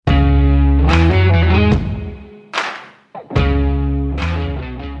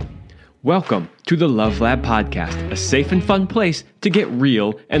Welcome to the Love Lab Podcast, a safe and fun place to get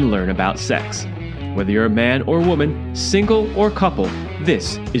real and learn about sex. Whether you're a man or woman, single or couple,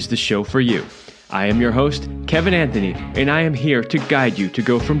 this is the show for you. I am your host, Kevin Anthony, and I am here to guide you to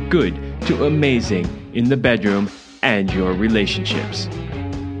go from good to amazing in the bedroom and your relationships.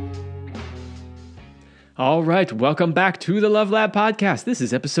 All right, welcome back to the Love Lab Podcast. This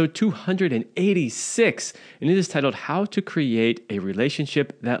is episode 286, and it is titled How to Create a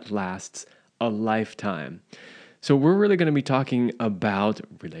Relationship That Lasts a Lifetime. So we're really going to be talking about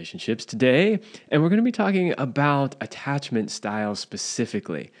relationships today, and we're going to be talking about attachment styles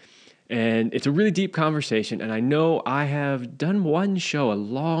specifically. And it's a really deep conversation, and I know I have done one show a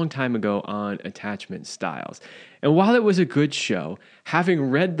long time ago on attachment styles. And while it was a good show, having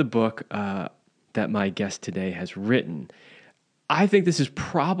read the book that my guest today has written, I think this is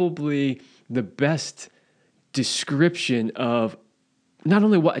probably the best description of not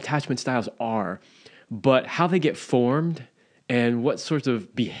only what attachment styles are, but how they get formed and what sorts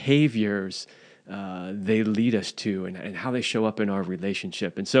of behaviors they lead us to and how they show up in our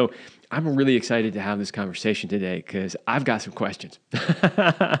relationship. And so I'm really excited to have this conversation today because I've got some questions.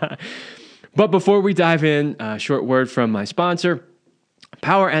 But before we dive in, a short word from my sponsor.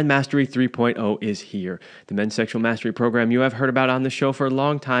 Power and Mastery 3.0 is here. The men's sexual mastery program you have heard about on the show for a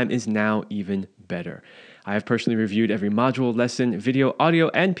long time is now even better. I have personally reviewed every module, lesson, video, audio,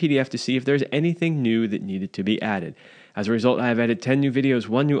 and PDF to see if there's anything new that needed to be added. As a result, I have added 10 new videos,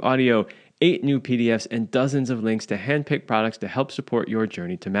 1 new audio, 8 new PDFs, and dozens of links to hand-picked products to help support your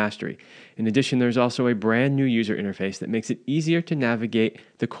journey to mastery. In addition, there's also a brand new user interface that makes it easier to navigate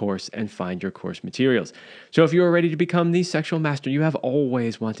the course and find your course materials. So if you are ready to become the sexual master you have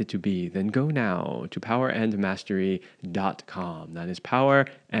always wanted to be, then go now to powerandmastery.com. That is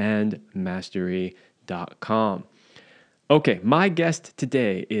powerandmastery.com. Okay, my guest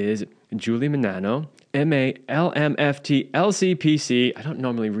today is Julie Manano, MALMFT LCPC. I don't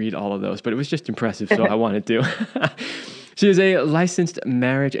normally read all of those, but it was just impressive, so I wanted to. She is a licensed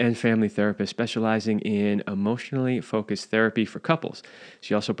marriage and family therapist specializing in emotionally focused therapy for couples.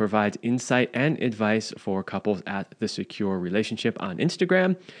 She also provides insight and advice for couples at The Secure Relationship on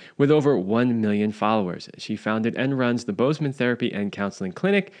Instagram with over 1 million followers. She founded and runs the Bozeman Therapy and Counseling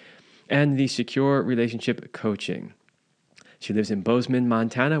Clinic and the Secure Relationship Coaching. She lives in Bozeman,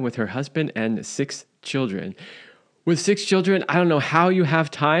 Montana with her husband and 6 children. With 6 children, I don't know how you have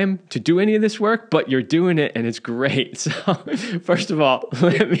time to do any of this work, but you're doing it and it's great. So first of all,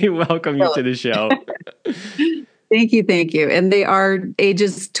 let me welcome you to the show. Thank you. And they are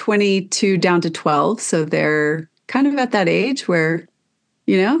ages 22 down to 12. So they're kind of at that age where,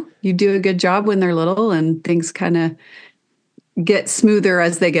 you do a good job when they're little and things kind of get smoother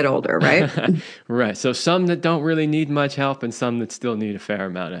as they get older, right? Right. So some that don't really need much help and some that still need a fair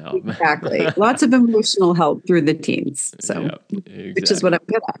amount of help. Exactly. Lots of emotional help through the teens. So, yep, exactly. Which is what I'm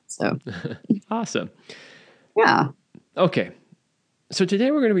good at. So awesome. Yeah. Okay. So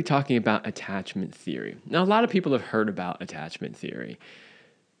today we're going to be talking about attachment theory. Now, a lot of people have heard about attachment theory.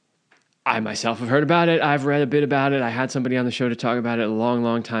 I myself have heard about it. I've read a bit about it. I had somebody on the show to talk about it a long,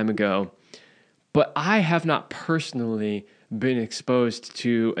 long time ago. But I have not personally been exposed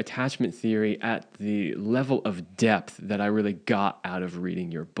to attachment theory at the level of depth that I really got out of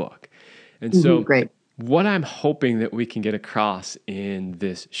reading your book. And so great. What I'm hoping that we can get across in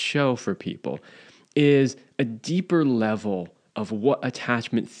this show for people is a deeper level of what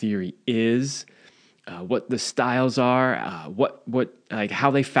attachment theory is, what the styles are,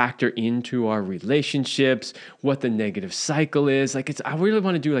 how they factor into our relationships, what the negative cycle is. I really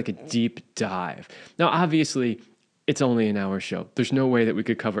want to do a deep dive. Now, obviously, it's only an hour show. There's no way that we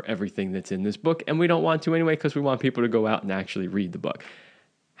could cover everything that's in this book, and we don't want to anyway because we want people to go out and actually read the book.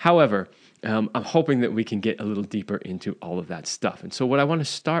 However, I'm hoping that we can get a little deeper into all of that stuff. And so what I want to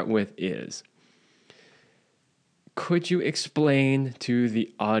start with is, could you explain to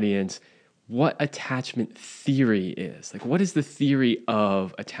the audience what attachment theory is? What is the theory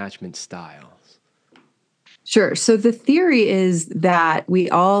of attachment styles? Sure. So the theory is that we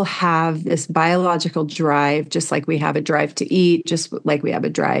all have this biological drive, just like we have a drive to eat, just like we have a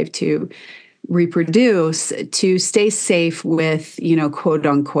drive to reproduce, to stay safe with, quote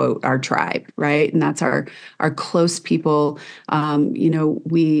unquote, our tribe, right? And that's our close people.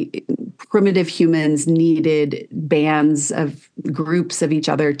 We primitive humans needed bands of groups of each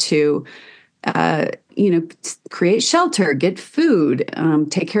other to create shelter, get food,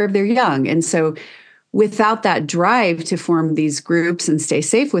 take care of their young. And so without that drive to form these groups and stay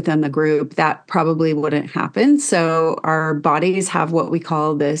safe within the group, that probably wouldn't happen. So our bodies have what we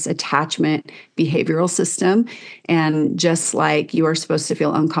call this attachment behavioral system. And just like you are supposed to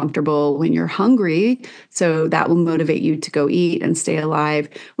feel uncomfortable when you're hungry, so that will motivate you to go eat and stay alive.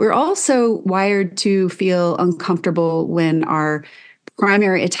 We're also wired to feel uncomfortable when our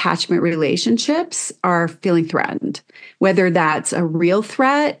primary attachment relationships are feeling threatened, whether that's a real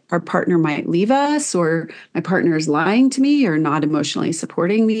threat, our partner might leave us, or my partner is lying to me or not emotionally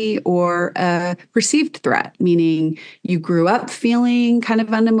supporting me, or a perceived threat, meaning you grew up feeling kind of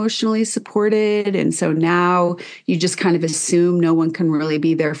unemotionally supported. And so now you just kind of assume no one can really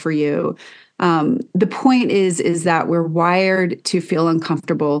be there for you. The point is that we're wired to feel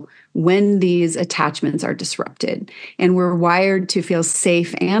uncomfortable when these attachments are disrupted. And we're wired to feel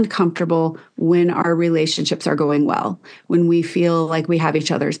safe and comfortable when our relationships are going well, when we feel like we have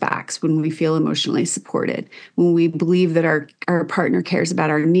each other's backs, when we feel emotionally supported, when we believe that our partner cares about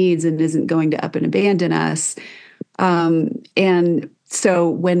our needs and isn't going to up and abandon us. And so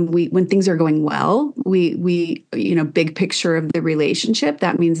when things are going well, we big picture of the relationship,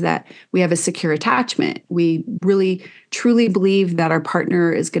 that means that we have a secure attachment. We really truly believe that our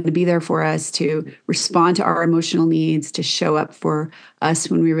partner is going to be there for us to respond to our emotional needs, to show up for us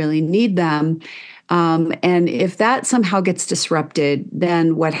when we really need them. And if that somehow gets disrupted,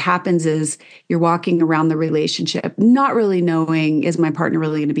 then what happens is you're walking around the relationship, not really knowing, is my partner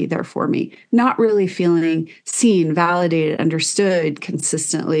really going to be there for me? Not really feeling seen, validated, understood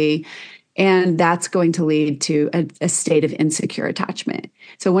consistently. And that's going to lead to a state of insecure attachment.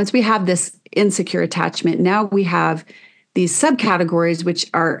 So once we have this insecure attachment, now we have these subcategories, which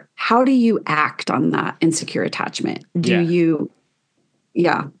are, how do you act on that insecure attachment? Do you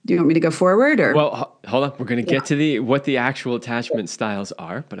want me to go forward, or? Well, hold on. We're going to get to what the actual attachment styles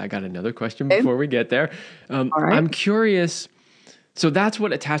are, but I got another question before we get there. All right. I'm curious. So that's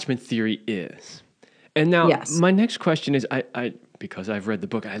what attachment theory is. And now my next question is, I because I've read the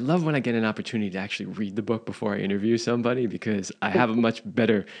book, I love when I get an opportunity to actually read the book before I interview somebody, because I have a much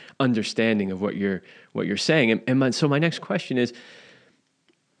better understanding of what you're saying. So my next question is,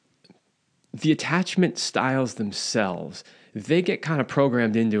 the attachment styles themselves, they get kind of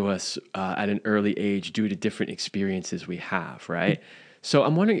programmed into us at an early age due to different experiences we have, right? So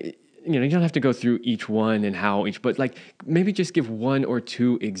I'm wondering, you don't have to go through each one and how each, but like maybe just give one or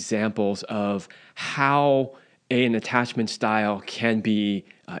two examples of how an attachment style can be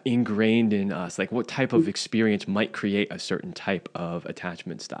ingrained in us. Like what type of experience might create a certain type of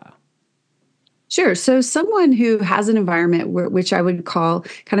attachment style? Sure. So someone who has an environment which I would call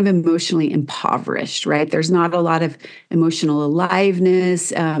kind of emotionally impoverished, right? There's not a lot of emotional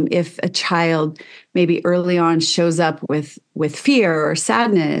aliveness. If a child maybe early on shows up with fear or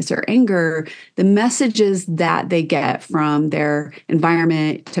sadness or anger, the messages that they get from their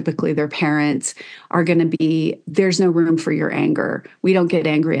environment, typically their parents, are going to be, there's no room for your anger. We don't get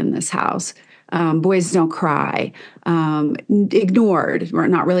angry in this house. Boys don't cry, ignored, or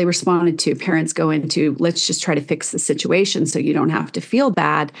not really responded to. Parents go into, let's just try to fix the situation so you don't have to feel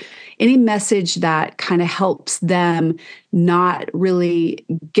bad. Any message that kind of helps them not really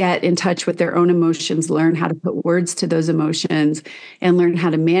get in touch with their own emotions, learn how to put words to those emotions, and learn how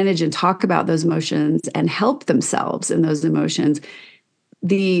to manage and talk about those emotions and help themselves in those emotions.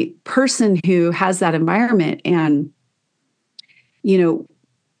 The person who has that environment, and,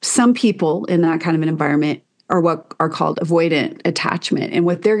 some people in that kind of an environment are what are called avoidant attachment. And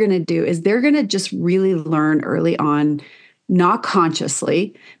what they're going to do is they're going to just really learn early on, not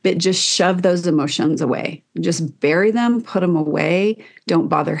consciously, but just shove those emotions away. Just bury them, put them away. Don't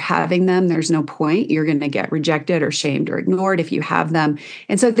bother having them. There's no point. You're going to get rejected or shamed or ignored if you have them.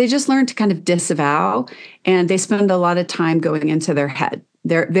 And so they just learn to kind of disavow, and they spend a lot of time going into their head.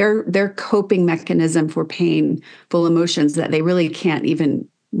 Their coping mechanism for painful emotions that they really can't even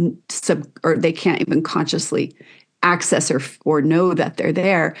they can't even consciously access or know that they're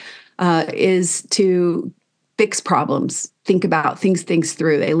there, is to fix problems, think about things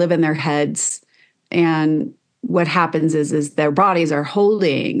through. They live in their heads, and what happens is their bodies are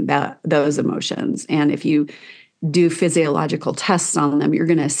holding those emotions. And if you do physiological tests on them, you're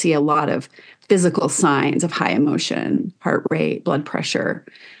going to see a lot of physical signs of high emotion, heart rate, blood pressure.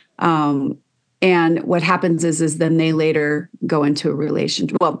 And what happens is then they later go into a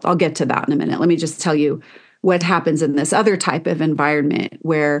relationship. Well, I'll get to that in a minute. Let me just tell you what happens in this other type of environment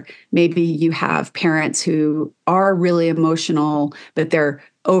where maybe you have parents who are really emotional, but they're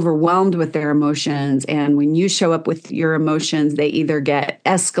overwhelmed with their emotions. And when you show up with your emotions, they either get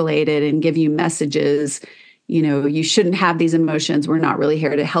escalated and give you messages, you shouldn't have these emotions. We're not really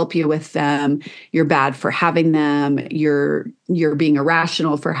here to help you with them. You're bad for having them. You're being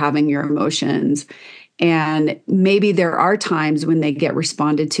irrational for having your emotions. And maybe there are times when they get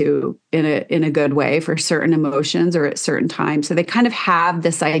responded to in a good way for certain emotions or at certain times. So they kind of have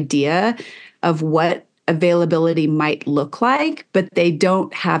this idea of what availability might look like, but they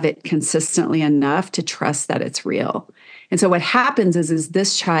don't have it consistently enough to trust that it's real. And so what happens is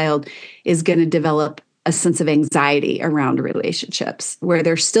this child is going to develop a sense of anxiety around relationships where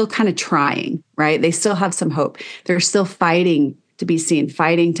they're still kind of trying, right? They still have some hope. They're still fighting to be seen,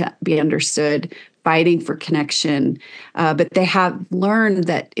 fighting to be understood, fighting for connection. But they have learned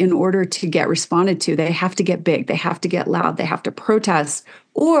that in order to get responded to, they have to get big, they have to get loud, they have to protest,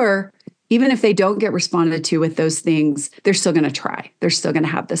 or even if they don't get responded to with those things, they're still going to try. They're still going to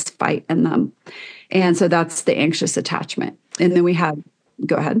have this fight in them. And so that's the anxious attachment. And then we have,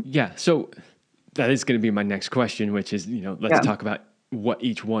 go ahead. Yeah. So that is going to be my next question, which is, let's talk about what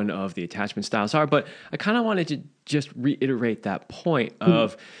each one of the attachment styles are. But I kind of wanted to just reiterate that point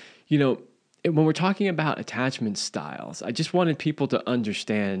of, when we're talking about attachment styles, I just wanted people to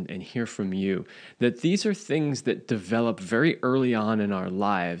understand and hear from you that these are things that develop very early on in our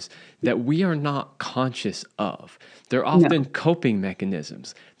lives that we are not conscious of. They're often coping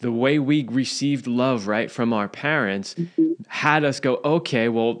mechanisms. The way we received love, right, from our parents had us go, okay,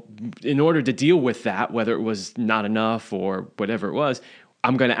 well, in order to deal with that, whether it was not enough or whatever it was,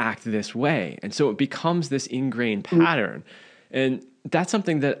 I'm going to act this way. And so it becomes this ingrained pattern. And that's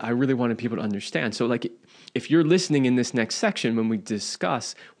something that I really wanted people to understand. So like, if you're listening in this next section, when we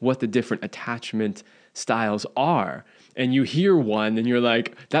discuss what the different attachment styles are, and you hear one and you're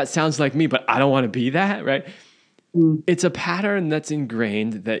like, that sounds like me, but I don't want to be that, right? It's a pattern that's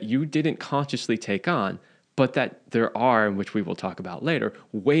ingrained that you didn't consciously take on, but that there are, which we will talk about later,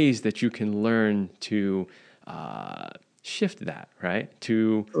 ways that you can learn to shift that, right?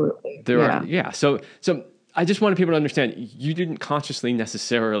 So I just wanted people to understand you didn't consciously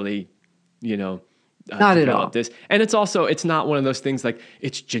necessarily, not at all. this. And it's also, it's not one of those things like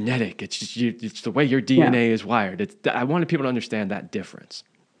it's genetic. It's just it's the way your DNA is wired. I wanted people to understand that difference.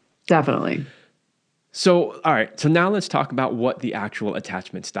 Definitely. So, all right. So now let's talk about what the actual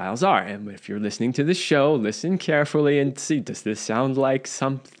attachment styles are. And if you're listening to this show, listen carefully and see, does this sound like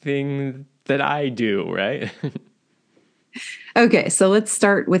something that I do, right? Okay, so let's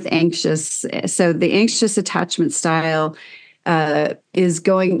start with anxious. So the anxious attachment style is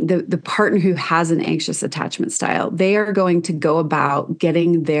going, the partner who has an anxious attachment style, they are going to go about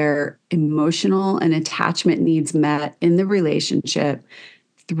getting their emotional and attachment needs met in the relationship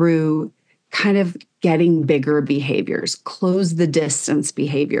through kind of getting bigger behaviors, close the distance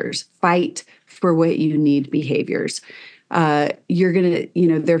behaviors, fight for what you need behaviors. You're going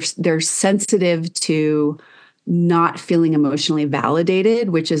to, they're sensitive to not feeling emotionally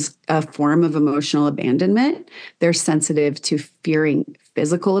validated, which is a form of emotional abandonment. They're sensitive to fearing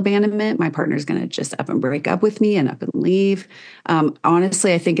physical abandonment. My partner's going to just up and break up with me and up and leave.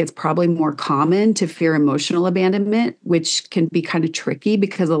 Honestly, I think it's probably more common to fear emotional abandonment, which can be kind of tricky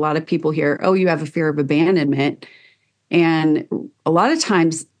because a lot of people hear, oh, you have a fear of abandonment. And a lot of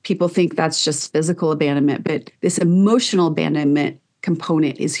times people think that's just physical abandonment, but this emotional abandonment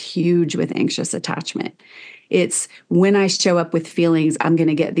component is huge with anxious attachment. It's when I show up with feelings, I'm going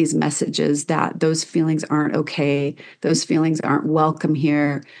to get these messages that those feelings aren't okay. Those feelings aren't welcome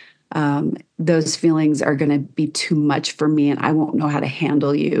here. Those feelings are going to be too much for me and I won't know how to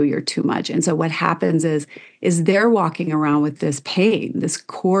handle you. You're too much. And so what happens is they're walking around with this pain, this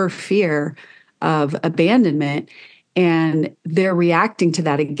core fear of abandonment. And they're reacting to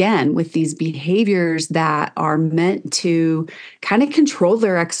that again with these behaviors that are meant to kind of control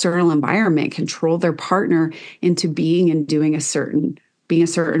their external environment, control their partner into being and doing a certain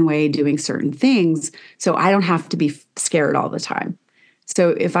way, doing certain things. So I don't have to be scared all the time. So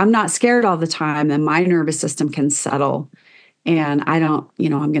if I'm not scared all the time, then my nervous system can settle and I don't,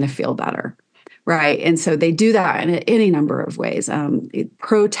 I'm going to feel better. Right. And so they do that in any number of ways.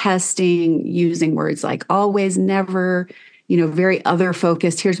 Protesting, using words like always, never, very other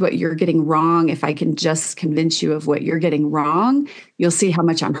focused. Here's what you're getting wrong. If I can just convince you of what you're getting wrong, you'll see how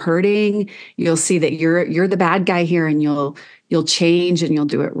much I'm hurting. You'll see that you're the bad guy here and you'll change and you'll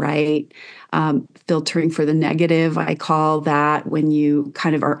do it right. Filtering for the negative, I call that when you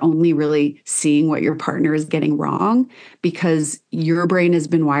kind of are only really seeing what your partner is getting wrong because your brain has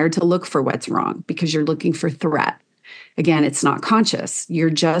been wired to look for what's wrong because you're looking for threat. Again, it's not conscious. You're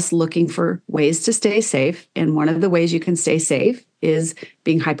just looking for ways to stay safe. And one of the ways you can stay safe is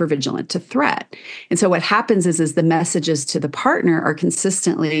being hypervigilant to threat. And so what happens is the messages to the partner are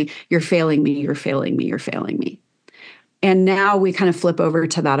consistently, you're failing me, you're failing me, you're failing me. And now we kind of flip over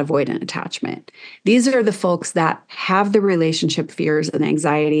to that avoidant attachment. These are the folks that have the relationship fears and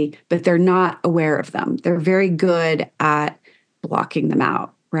anxiety, but they're not aware of them. They're very good at blocking them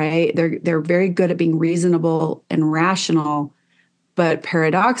out, right? They're very good at being reasonable and rational, but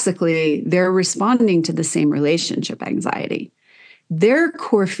paradoxically, they're responding to the same relationship anxiety. Their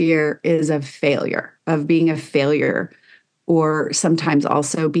core fear is of failure, of being a failure, or sometimes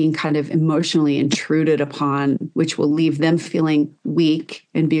also being kind of emotionally intruded upon, which will leave them feeling weak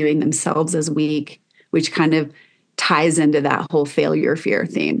and viewing themselves as weak, which kind of ties into that whole failure fear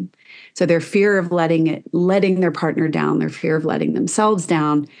theme. So their fear of letting their partner down, their fear of letting themselves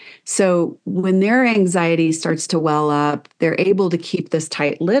down. So when their anxiety starts to well up, they're able to keep this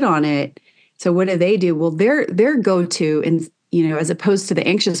tight lid on it. So what do? Well, their go-to, and as opposed to the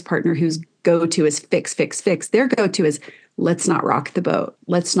anxious partner whose go-to is fix, fix, fix, their go-to is let's not rock the boat.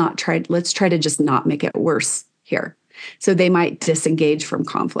 Let's try to just not make it worse here. So they might disengage from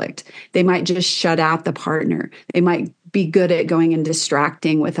conflict. They might just shut out the partner. They might be good at going and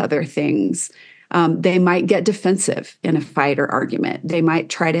distracting with other things. They might get defensive in a fight or argument. They might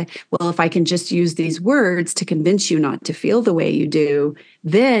try to, well, if I can just use these words to convince you not to feel the way you do,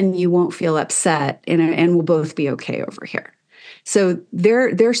 then you won't feel upset and we'll both be okay over here. So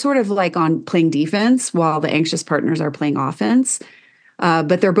they're sort of like on playing defense while the anxious partners are playing offense,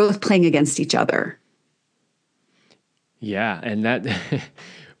 but they're both playing against each other. Yeah, and that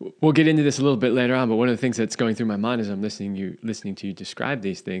we'll get into this a little bit later on, but one of the things that's going through my mind as I'm listening to you describe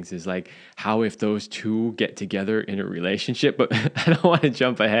these things is like how if those two get together in a relationship, but I don't want to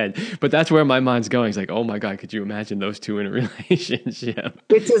jump ahead, but that's where my mind's going. It's like, oh my God, could you imagine those two in a relationship?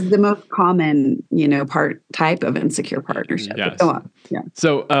 Which is the most common, type of insecure partnership. Yes. Go on. Yeah.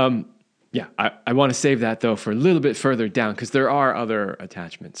 So, I want to save that though for a little bit further down because there are other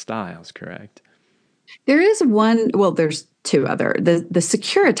attachment styles, correct? There is one, well, there's two other. The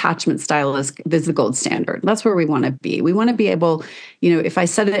secure attachment style is the gold standard. That's where we want to be. We want to be able, if I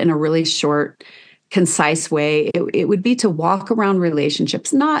said it in a really short, concise way, it would be to walk around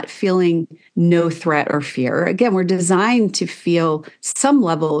relationships not feeling no threat or fear. Again, we're designed to feel some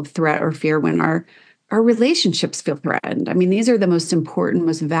level of threat or fear when our relationships feel threatened. I mean, these are the most important,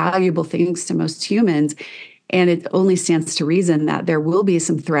 most valuable things to most humans. And it only stands to reason that there will be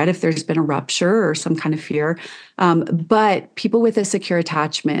some threat if there's been a rupture or some kind of fear. But people with a secure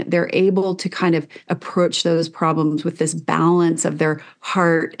attachment, they're able to kind of approach those problems with this balance of their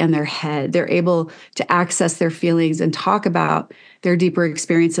heart and their head. They're able to access their feelings and talk about their deeper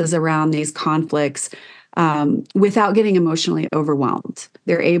experiences around these conflicts without getting emotionally overwhelmed.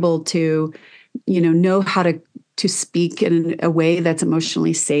 They're able to, know how to speak in a way that's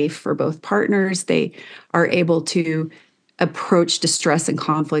emotionally safe for both partners. They are able to approach distress and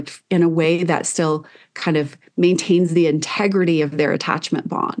conflict in a way that still kind of maintains the integrity of their attachment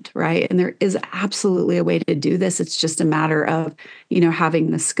bond, right? And there is absolutely a way to do this. It's just a matter of,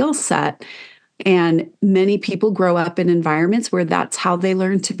 having the skill set. And many people grow up in environments where that's how they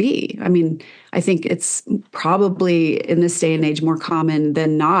learn to be. I mean, I think it's probably in this day and age more common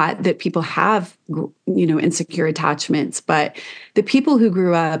than not that people have, insecure attachments. But the people who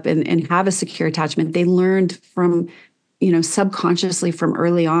grew up and have a secure attachment, they learned from, subconsciously from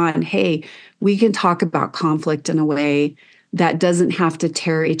early on, hey, we can talk about conflict in a way that doesn't have to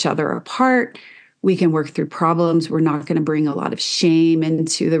tear each other apart. We can work through problems. We're not going to bring a lot of shame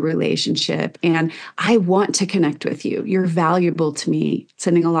into the relationship. And I want to connect with you. You're valuable to me,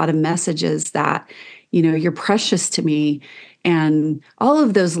 sending a lot of messages that, you're precious to me. And all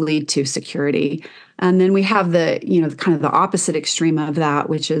of those lead to security. And then we have the, kind of the opposite extreme of that,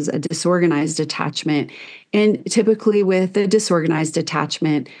 which is a disorganized attachment. And typically with a disorganized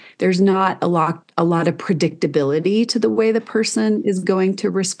attachment, there's not a lot of predictability to the way the person is going to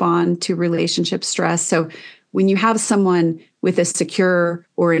respond to relationship stress. So when you have someone with a secure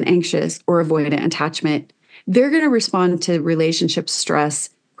or an anxious or avoidant attachment, they're going to respond to relationship stress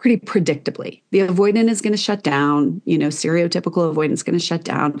pretty predictably. The avoidant is going to shut down, stereotypical avoidant is going to shut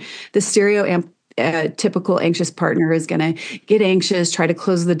down. The typical anxious partner is going to get anxious, try to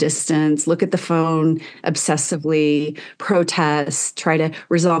close the distance, look at the phone obsessively, protest, try to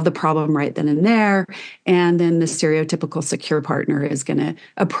resolve the problem right then and there. And then the stereotypical secure partner is going to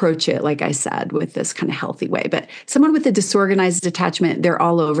approach it, like I said, with this kind of healthy way. But someone with a disorganized attachment, they're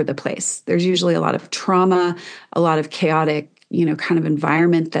all over the place. There's usually a lot of trauma, a lot of chaotic kind of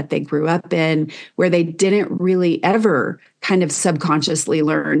environment that they grew up in, where they didn't really ever kind of subconsciously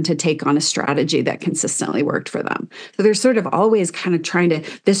learn to take on a strategy that consistently worked for them. So they're sort of always kind of trying to,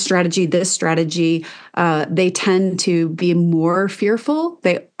 this strategy. They tend to be more fearful.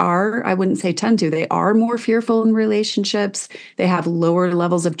 They are, I wouldn't say tend to, they are more fearful in relationships. They have lower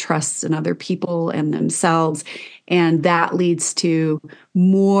levels of trust in other people and themselves. And that leads to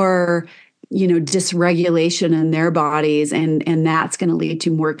more dysregulation in their bodies, and that's going to lead to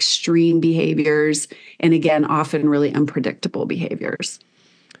more extreme behaviors, and again, often really unpredictable behaviors.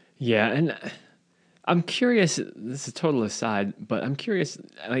 Yeah, and I'm curious, this is a total aside, but I'm curious,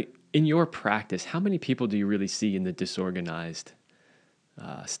 like in your practice, how many people do you really see in the disorganized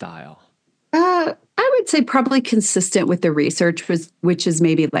style? I would say probably consistent with the research, which is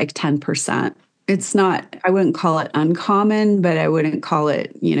maybe like 10%. It's not, I wouldn't call it uncommon, but I wouldn't call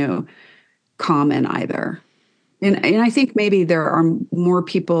it, common either. And I think maybe there are more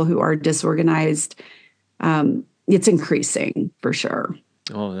people who are disorganized. It's increasing for sure.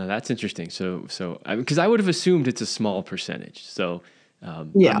 Oh, no, that's interesting. So, because I would have assumed it's a small percentage. So,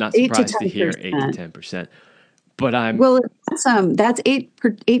 I'm not 8 to surprised to hear 8 to 10%. But that's 8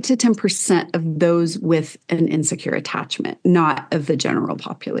 to 10% of those with an insecure attachment, not of the general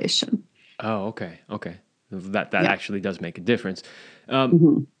population. Oh, okay. That actually does make a difference.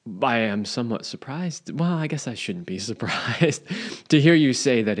 I am somewhat surprised. Well, I guess I shouldn't be surprised to hear you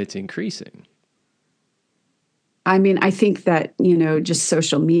say that it's increasing. I mean, I think that, just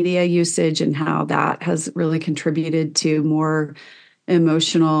social media usage and how that has really contributed to more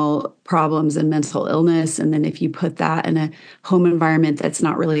emotional problems and mental illness. And then if you put that in a home environment that's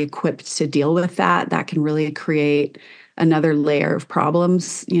not really equipped to deal with that, that can really create another layer of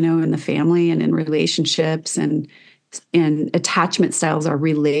problems, in the family and in relationships, and attachment styles are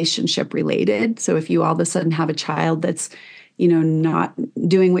relationship related. So if you all of a sudden have a child that's, not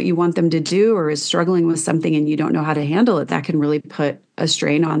doing what you want them to do, or is struggling with something and you don't know how to handle it, that can really put a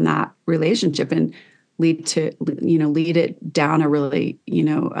strain on that relationship and lead it down a really,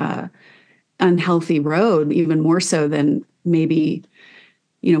 unhealthy road, even more so than maybe,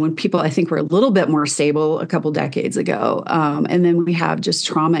 when people, I think, were a little bit more stable a couple decades ago. And then we have just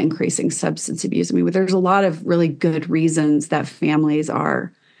trauma increasing substance abuse. I mean, there's a lot of really good reasons that families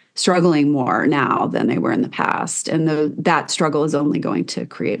are struggling more now than they were in the past. And that struggle is only going to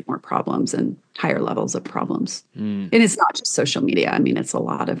create more problems and higher levels of problems. And it's not just social media. I mean, it's a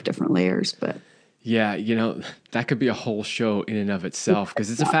lot of different layers, but. Yeah, that could be a whole show in and of itself, because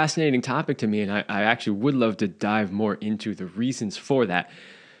it's a fascinating topic to me, and I actually would love to dive more into the reasons for that.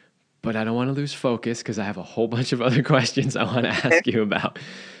 But I don't want to lose focus, because I have a whole bunch of other questions I want to ask you about.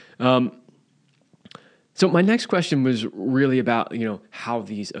 So my next question was really about, how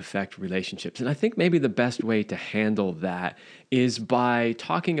these affect relationships. And I think maybe the best way to handle that is by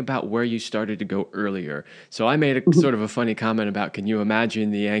talking about where you started to go earlier. So I made a sort of a funny comment about, can you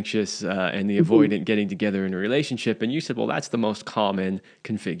imagine the anxious and the avoidant getting together in a relationship? And you said, well, that's the most common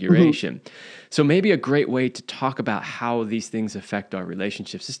configuration. So maybe a great way to talk about how these things affect our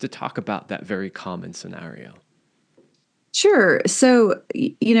relationships is to talk about that very common scenario. Sure. So,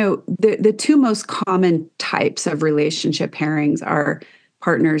 the two most common types of relationship pairings are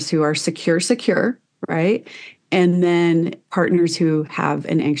partners who are secure, right? And then partners who have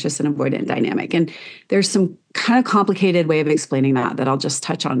an anxious and avoidant dynamic. And there's some kind of complicated way of explaining that I'll just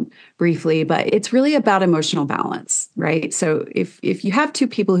touch on briefly, but it's really about emotional balance, right? So if you have two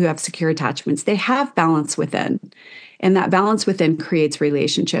people who have secure attachments, they have balance within. And that balance within creates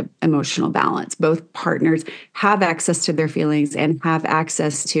relationship emotional balance. Both partners have access to their feelings and have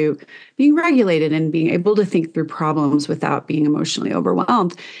access to being regulated and being able to think through problems without being emotionally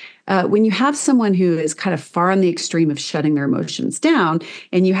overwhelmed. When you have someone who is kind of far on the extreme of shutting their emotions down,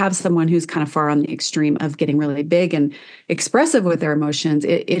 and you have someone who's kind of far on the extreme of getting really big and expressive with their emotions,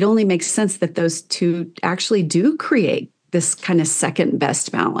 it only makes sense that those two actually do create this kind of second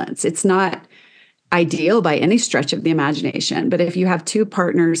best balance. It's not ideal by any stretch of the imagination. But if you have two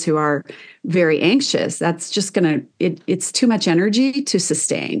partners who are very anxious, that's just it's too much energy to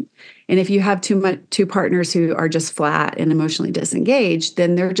sustain. And if you have two partners who are just flat and emotionally disengaged,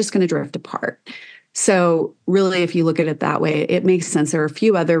 then they're just going to drift apart. So really, if you look at it that way, it makes sense. There are a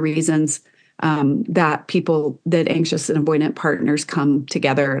few other reasons that anxious and avoidant partners come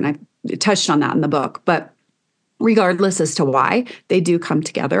together. And I touched on that in the book. But regardless as to why, they do come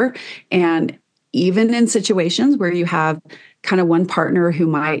together. And even in situations where you have kind of one partner who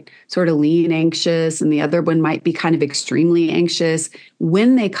might sort of lean anxious and the other one might be kind of extremely anxious,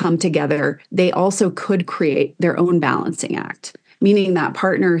 when they come together, they also could create their own balancing act. meaning that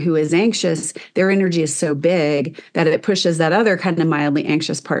partner who is anxious, their energy is so big that it pushes that other kind of mildly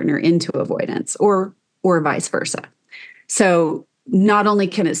anxious partner into avoidance, or vice versa. So not only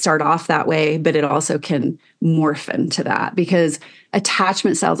can it start off that way, but it also can morph into that, because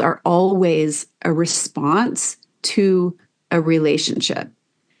attachment styles are always a response to a relationship.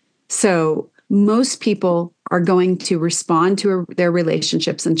 So most people are going to respond to their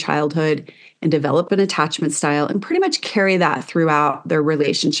relationships in childhood and develop an attachment style and pretty much carry that throughout their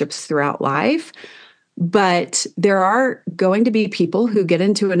relationships throughout life. But there are going to be people who get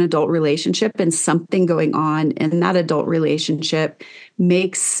into an adult relationship and something going on in that adult relationship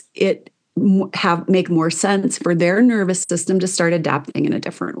makes it make more sense for their nervous system to start adapting in a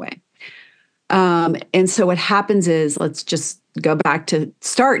different way. And so what happens is, let's just go back to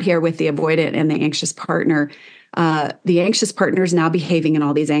start here with the avoidant and the anxious partner. The anxious partner is now behaving in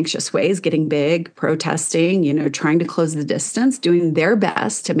all these anxious ways, getting big, protesting, trying to close the distance, doing their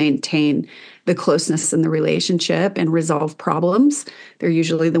best to maintain the closeness in the relationship and resolve problems. They're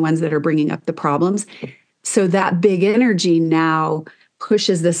usually the ones that are bringing up the problems. So that big energy now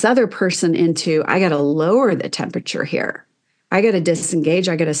pushes this other person into, I got to lower the temperature here. I got to disengage.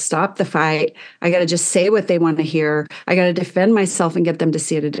 I got to stop the fight. I got to just say what they want to hear. I got to defend myself and get them to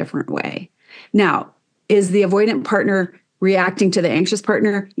see it a different way. Now, is the avoidant partner reacting to the anxious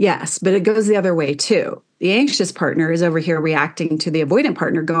partner? Yes, but it goes the other way too. The anxious partner is over here reacting to the avoidant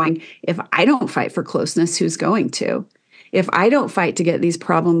partner going, if I don't fight for closeness, who's going to? If I don't fight to get these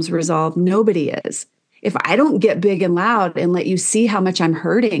problems resolved, nobody is. If I don't get big and loud and let you see how much I'm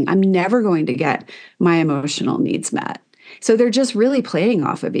hurting, I'm never going to get my emotional needs met. So they're just really playing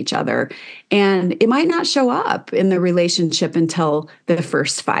off of each other. And it might not show up in the relationship until the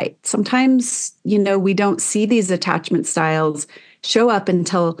first fight. Sometimes, we don't see these attachment styles show up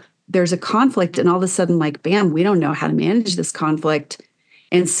until there's a conflict, and all of a sudden, like, bam, we don't know how to manage this conflict.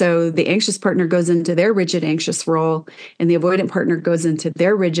 And so the anxious partner goes into their rigid anxious role, and the avoidant partner goes into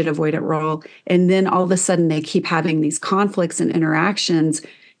their rigid avoidant role. And then all of a sudden they keep having these conflicts and interactions,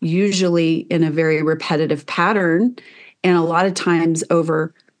 usually in a very repetitive pattern, and a lot of times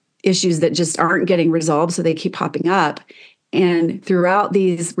over issues that just aren't getting resolved. So they keep popping up. And throughout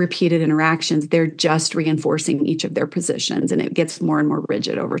these repeated interactions, they're just reinforcing each of their positions. And it gets more and more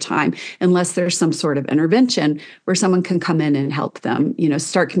rigid over time, unless there's some sort of intervention where someone can come in and help them,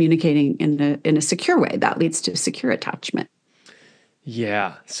 start communicating in a secure way that leads to secure attachment.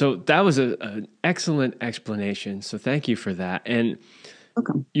 Yeah. So that was an excellent explanation. So thank you for that. And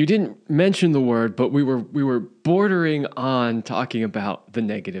welcome. You didn't mention the word, but we were bordering on talking about the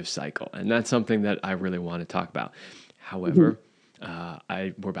negative cycle. And that's something that I really want to talk about. However,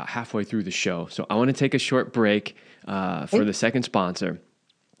 we're about halfway through the show, so I want to take a short break for the second sponsor.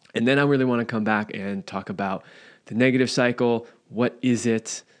 And then I really want to come back and talk about the negative cycle. What is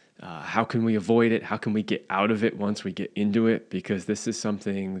it? How can we avoid it? How can we get out of it once we get into it? Because this is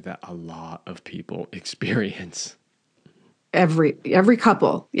something that a lot of people experience. Every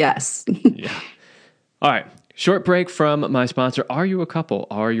couple, yes. Yeah. All right. Short break from my sponsor. Are you a couple?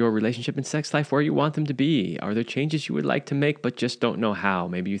 Are your relationship and sex life where you want them to be? Are there changes you would like to make but just don't know how?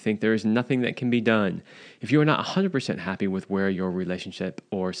 Maybe you think there is nothing that can be done. If you are not 100% happy with where your relationship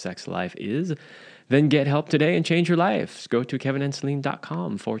or sex life is, then get help today and change your life. Go to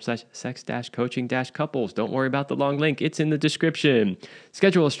kevinandceline.com/sex-coaching-couples. Don't worry about the long link. It's in the description.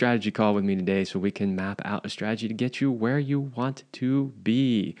 Schedule a strategy call with me today so we can map out a strategy to get you where you want to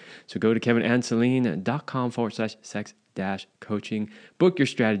be. So go to kevinandceline.com/sex-coaching. Book your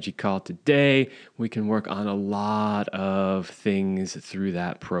strategy call today. We can work on a lot of things through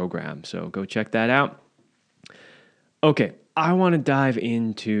that program. So go check that out. Okay, I want to dive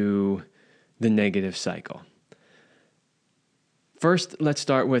into the negative cycle. First, let's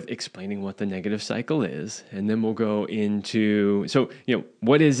start with explaining what the negative cycle is, and then we'll go into,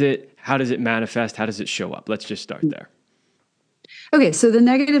 what is it? How does it manifest? How does it show up? Let's just start there. Okay, so the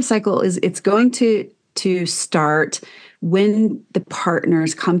negative cycle it's going to start when the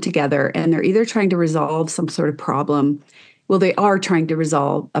partners come together and they're either trying to resolve some sort of problem. Well, they are trying to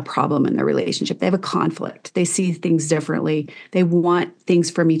resolve a problem in their relationship. They have a conflict. They see things differently. They want things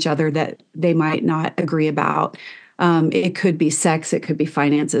from each other that they might not agree about. It could be sex. It could be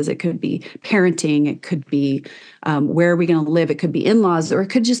finances. It could be parenting. It could be where are we going to live? It could be in-laws, or it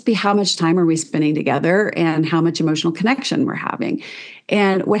could just be how much time are we spending together and how much emotional connection we're having.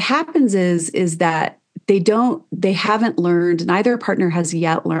 And what happens is that they haven't learned, neither partner has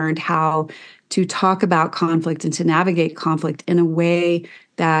yet learned how to talk about conflict and to navigate conflict in a way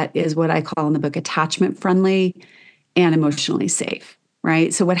that is what I call in the book attachment friendly and emotionally safe,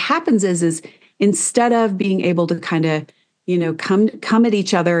 right? So what happens is instead of being able to kind of, come at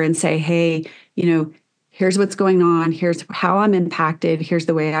each other and say, hey, here's what's going on. Here's how I'm impacted. Here's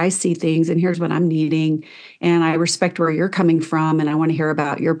the way I see things. And here's what I'm needing. And I respect where you're coming from. And I want to hear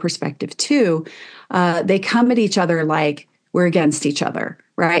about your perspective too. They come at each other like we're against each other,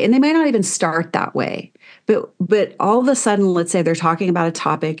 right? And they might not even start that way. But all of a sudden, let's say they're talking about a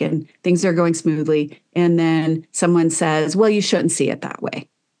topic and things are going smoothly. And then someone says, well, you shouldn't see it that way,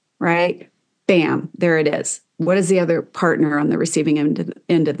 right? Bam, there it is. What is the other partner on the receiving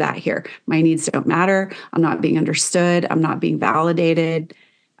end of that here? My needs don't matter. I'm not being understood. I'm not being validated.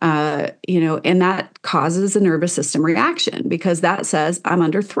 And that causes a nervous system reaction because that says I'm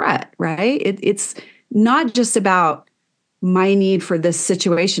under threat, right? It's not just about my need for this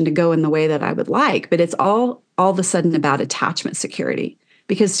situation to go in the way that I would like, but it's all of a sudden about attachment security.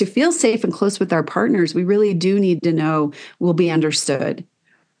 Because to feel safe and close with our partners, we really do need to know we'll be understood.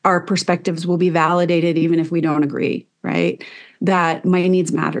 Our perspectives will be validated even if we don't agree, right? That my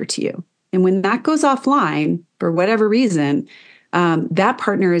needs matter to you. And when that goes offline, for whatever reason, that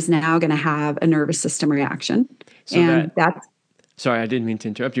partner is now going to have a nervous system reaction. Sorry, I didn't mean to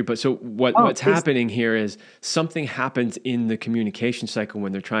interrupt you, but so what's happening here is something happens in the communication cycle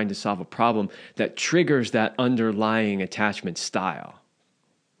when they're trying to solve a problem that triggers that underlying attachment style,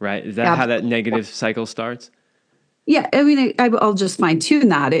 right? Is that how that negative cycle starts? Yeah, I mean, I'll just fine tune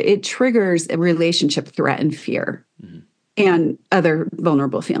that. It triggers a relationship threat and fear and other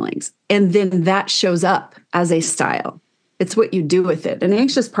vulnerable feelings. And then that shows up as a style. It's what you do with it. An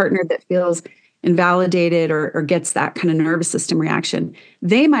anxious partner that feels invalidated or gets that kind of nervous system reaction,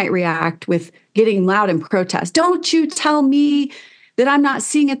 they might react with getting loud in protest. Don't you tell me that I'm not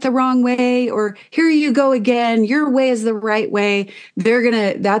seeing it the wrong way, or here you go again, your way is the right way.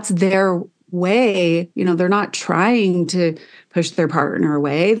 That's their way. They're not trying to push their partner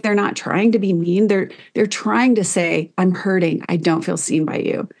away. They're not trying to be mean. They're trying to say, I'm hurting. I don't feel seen by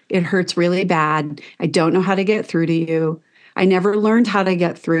you. It hurts really bad. I don't know how to get through to you. I never learned how to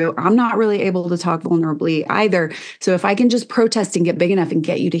get through. I'm not really able to talk vulnerably either. So if I can just protest and get big enough and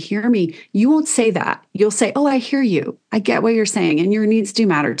get you to hear me, you won't say that. You'll say, oh, I hear you. I get what you're saying. And your needs do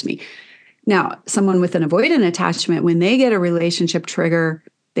matter to me. Now, someone with an avoidant attachment, when they get a relationship trigger,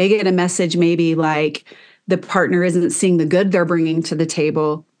 they get a message maybe like the partner isn't seeing the good they're bringing to the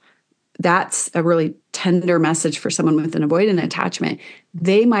table. That's a really tender message for someone with an avoidant attachment.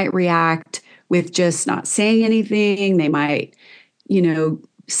 They might react with just not saying anything. They might,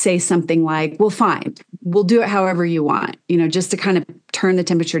 say something like, well, fine, we'll do it however you want, just to kind of turn the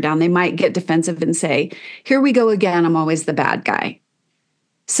temperature down. They might get defensive and say, here we go again, I'm always the bad guy.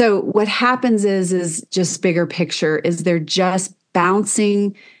 So what happens is just bigger picture, is they're just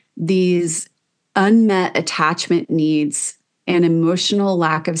bouncing these unmet attachment needs and emotional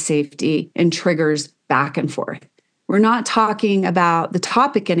lack of safety and triggers back and forth. We're not talking about the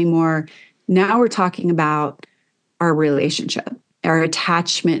topic anymore. Now we're talking about our relationship, our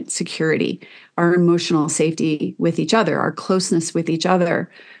attachment security, our emotional safety with each other, our closeness with each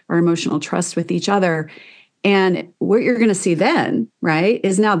other, our emotional trust with each other. And what you're going to see then, right,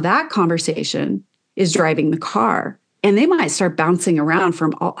 is now that conversation is driving the car. And they might start bouncing around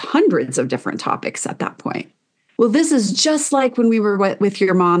from hundreds of different topics at that point. Well, this is just like when we were with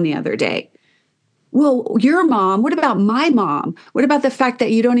your mom the other day. Well, your mom, what about my mom? What about the fact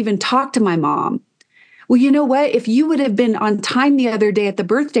that you don't even talk to my mom? Well, you know what? If you would have been on time the other day at the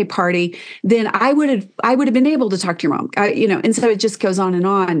birthday party, then I would have been able to talk to your mom. And so it just goes on and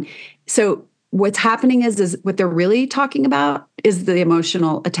on. So what's happening is what they're really talking about is the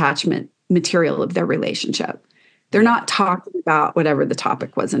emotional attachment material of their relationship. They're not talking about whatever the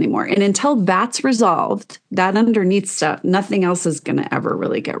topic was anymore. And until that's resolved, that underneath stuff, nothing else is going to ever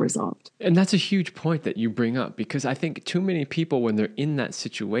really get resolved. And that's a huge point that you bring up, because I think too many people, when they're in that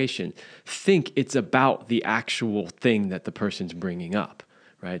situation, think it's about the actual thing that the person's bringing up,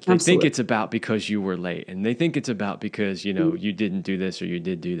 right? They think it's about because you were late, and they think it's about because, you didn't do this or you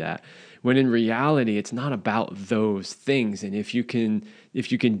did do that. When in reality, it's not about those things. And if you can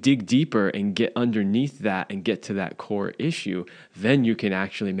dig deeper and get underneath that and get to that core issue, then you can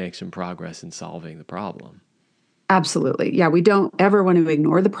actually make some progress in solving the problem. Absolutely. Yeah, we don't ever want to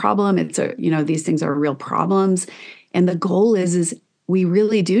ignore the problem. These things are real problems. And the goal is we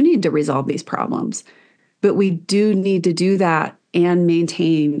really do need to resolve these problems. But we do need to do that and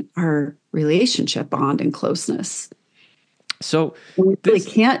maintain our relationship bond and closeness. So we really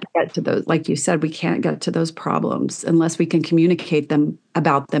can't get to those, like you said, we can't get to those problems unless we can communicate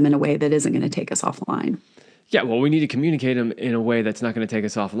about them in a way that isn't going to take us offline. Yeah, well, we need to communicate them in a way that's not going to take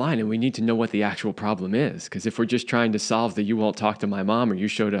us offline, and we need to know what the actual problem is. Because if we're just trying to solve that you won't talk to my mom or you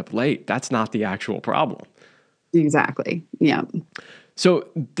showed up late, that's not the actual problem. Exactly. Yeah. So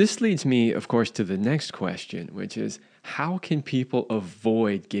this leads me, of course, to the next question, which is how can people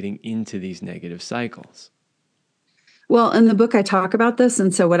avoid getting into these negative cycles? Well, in the book, I talk about this.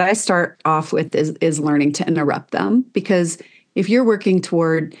 And so, what I start off with is learning to interrupt them. Because if you're working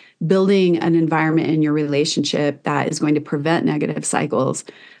toward building an environment in your relationship that is going to prevent negative cycles,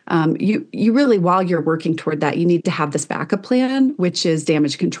 you really, while you're working toward that, you need to have this backup plan, which is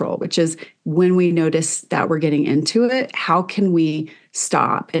damage control, which is when we notice that we're getting into it, how can we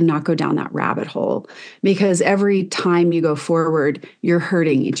stop and not go down that rabbit hole? Because every time you go forward, you're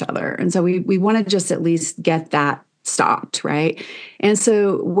hurting each other. And so we want to just at least get that stopped, right? And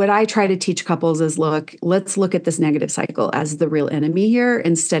so what I try to teach couples is let's look at this negative cycle as the real enemy here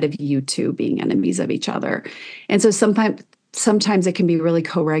instead of you two being enemies of each other. And so sometimes it can be really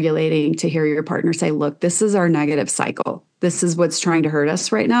co-regulating to hear your partner say, look, this is our negative cycle. This is what's trying to hurt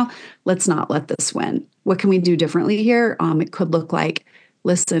us right now. Let's not let this win. What can we do differently here? It could look like,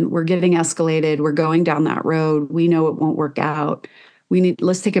 listen, we're getting escalated. We're going down that road. We know it won't work out.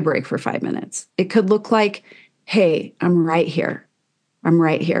 Let's take a break for 5 minutes. It could look like, hey, I'm right here. I'm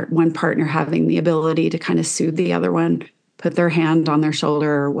right here. One partner having the ability to kind of soothe the other one, put their hand on their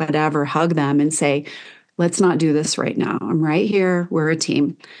shoulder or whatever, hug them and say, let's not do this right now. I'm right here. We're a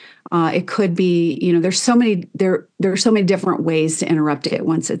team. It could be, there's so many there are so many different ways to interrupt it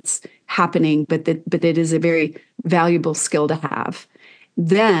once it's happening, but it is a very valuable skill to have.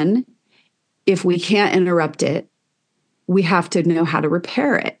 Then, if we can't interrupt it, we have to know how to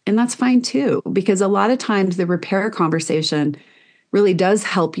repair it. And that's fine too, because a lot of times the repair conversation really does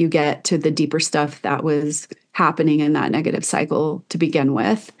help you get to the deeper stuff that was happening in that negative cycle to begin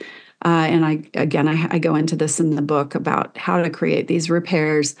with. And I go into this in the book about how to create these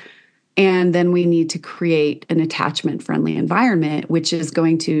repairs. And then we need to create an attachment friendly environment, which is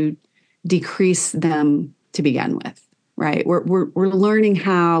going to decrease them to begin with, right? We're learning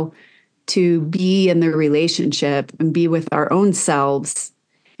how to be in the relationship and be with our own selves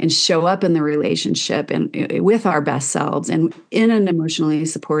and show up in the relationship and with our best selves and in an emotionally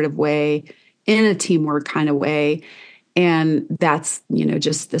supportive way, in a teamwork kind of way. And that's,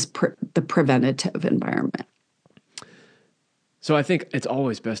 just the preventative environment. So I think it's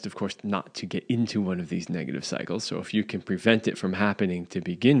always best, of course, not to get into one of these negative cycles. So if you can prevent it from happening to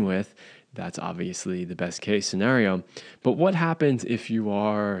begin with, that's obviously the best case scenario. But what happens if you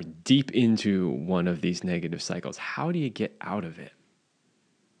are deep into one of these negative cycles? How do you get out of it?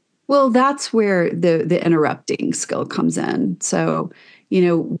 Well, that's where the interrupting skill comes in. So, there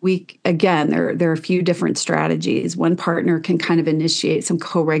are a few different strategies. One partner can kind of initiate some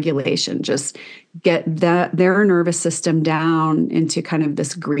co-regulation, just get their nervous system down into kind of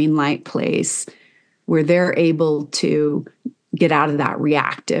this green light place where they're able to get out of that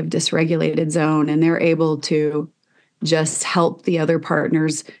reactive, dysregulated zone, and they're able to just help the other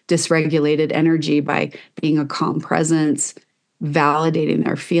partner's dysregulated energy by being a calm presence, validating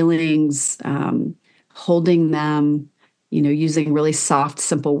their feelings, holding them, using really soft,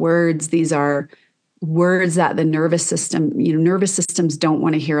 simple words. These are words that the nervous systems don't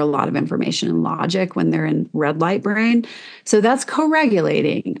want to hear a lot of information and logic when they're in red light brain. So that's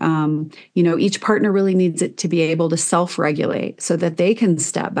co-regulating. Each partner really needs it to be able to self-regulate so that they can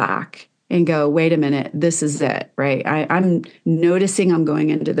step back and go, wait a minute, this is it, right? I'm noticing I'm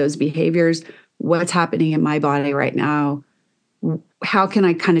going into those behaviors. What's happening in my body right now? How can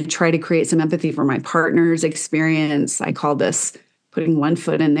I kind of try to create some empathy for my partner's experience? I call this putting one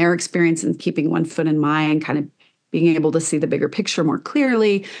foot in their experience and keeping one foot in mine, kind of being able to see the bigger picture more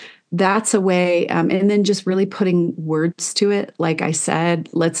clearly. That's a way. And then just really putting words to it. Like I said,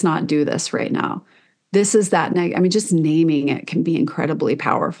 let's not do this right now. This is that. Just naming it can be incredibly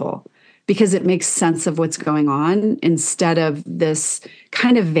powerful because it makes sense of what's going on instead of this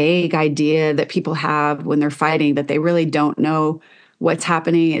kind of vague idea that people have when they're fighting that they really don't know what's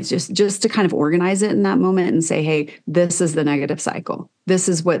happening. It's just to kind of organize it in that moment and say, hey, this is the negative cycle. This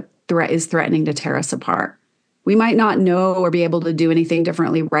is what is threatening to tear us apart. We might not know or be able to do anything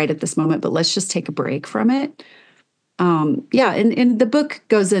differently right at this moment, but let's just take a break from it. And the book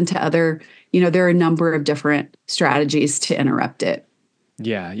goes into other, there are a number of different strategies to interrupt it.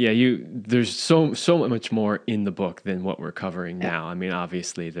 Yeah. There's so much more in the book than what we're covering now. I mean,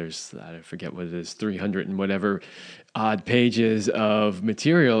 obviously there's, I forget what it is, 300 and whatever odd pages of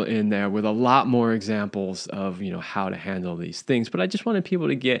material in there with a lot more examples of, how to handle these things. But I just wanted people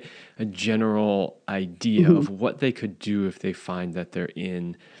to get a general idea of what they could do if they find that they're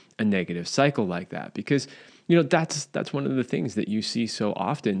in a negative cycle like that. Because, that's one of the things that you see so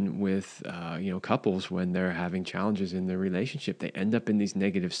often with couples when they're having challenges in their relationship. They end up in these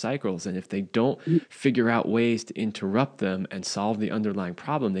negative cycles, and if they don't figure out ways to interrupt them and solve the underlying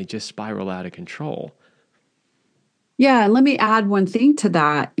problem, they just spiral out of control. Yeah, and let me add one thing to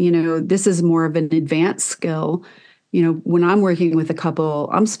that. This is more of an advanced skill. When I'm working with a couple,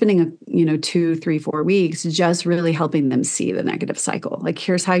 I'm spending 2, 3, 4 weeks just really helping them see the negative cycle. Like,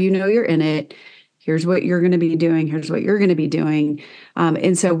 here's how you're in it. Here's what you're going to be doing. Here's what you're going to be doing.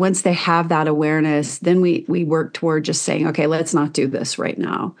 And so once they have that awareness, then we work toward just saying, okay, let's not do this right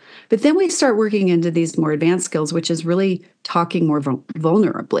now. But then we start working into these more advanced skills, which is really talking more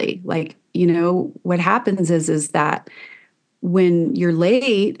vulnerably. Like, what happens is that when you're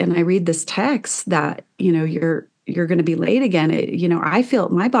late, and I read this text that, you're going to be late again, I feel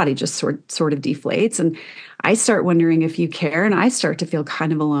my body just sort of deflates, and I start wondering if you care, and I start to feel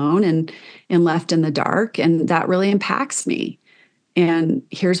kind of alone and left in the dark, and that really impacts me. And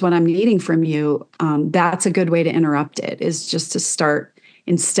here's what I'm needing from you. That's a good way to interrupt it, is just to start,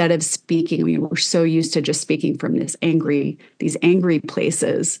 instead of speaking. We're so used to just speaking from these angry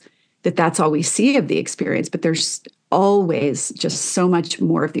places that's all we see of the experience, but there's always just so much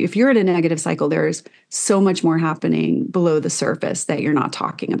more. If you're in a negative cycle, there's so much more happening below the surface that you're not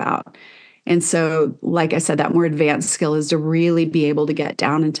talking about. And so, like I said, that more advanced skill is to really be able to get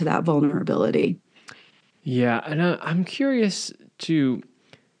down into that vulnerability. Yeah, and I'm curious to,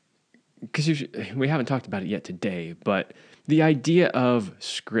 because we haven't talked about it yet today, but the idea of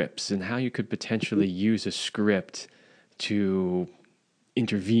scripts and how you could potentially use a script to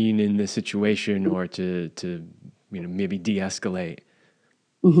intervene in the situation or to maybe de-escalate.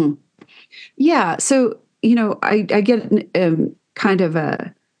 Mm-hmm. Yeah. So, I get kind of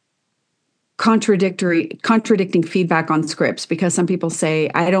a contradicting feedback on scripts, because some people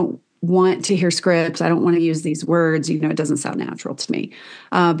say, I don't want to hear scripts. I don't want to use these words. It doesn't sound natural to me.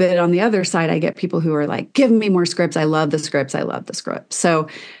 But on the other side, I get people who are like, give me more scripts. I love the scripts. I love the scripts. So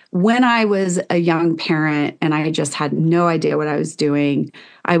when I was a young parent and I just had no idea what I was doing,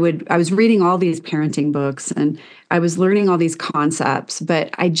 I was reading all these parenting books and I was learning all these concepts, but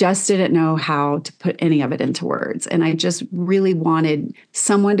I just didn't know how to put any of it into words. And I just really wanted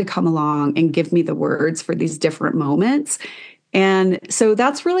someone to come along and give me the words for these different moments. And so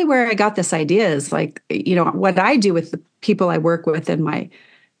that's really where I got this idea, is like, what I do with the people I work with in my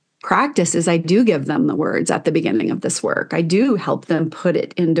practice is I do give them the words at the beginning of this work. I do help them put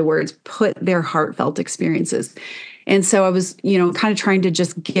it into words, put their heartfelt experiences. And so I was, kind of trying to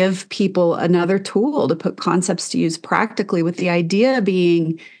just give people another tool to put concepts to use practically, with the idea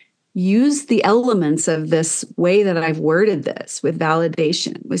being, use the elements of this way that I've worded this, with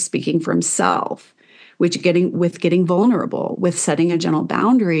validation, with speaking from self, with getting vulnerable, with setting a gentle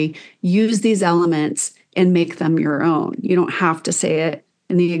boundary. Use these elements and make them your own. You don't have to say it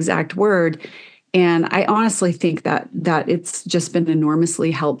in the exact word. And I honestly think that it's just been enormously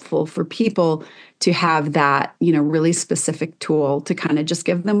helpful for people to have that, really specific tool to kind of just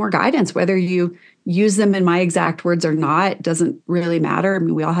give them more guidance. Whether you use them in my exact words or not, doesn't really matter. I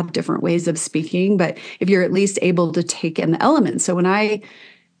mean, we all have different ways of speaking, but if you're at least able to take in the elements. So when I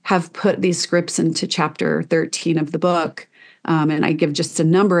have put these scripts into chapter 13 of the book, and I give just a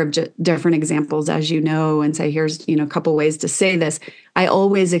number of different examples, as you know, and say, here's, a couple ways to say this. I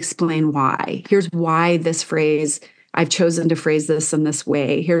always explain why. Here's why this phrase, I've chosen to phrase this in this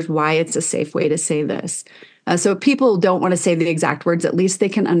way. Here's why it's a safe way to say this. So if people don't want to say the exact words, at least they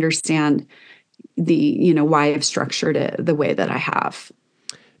can understand the, why I've structured it the way that I have.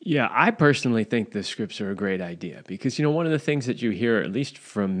 Yeah, I personally think the scripts are a great idea because, one of the things that you hear, at least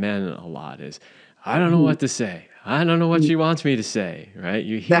from men a lot, is, I don't know what to say. I don't know what she wants me to say, right?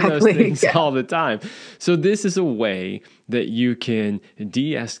 You hear those things all the time. So this is a way that you can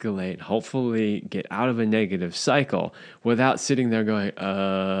de-escalate, hopefully get out of a negative cycle without sitting there going,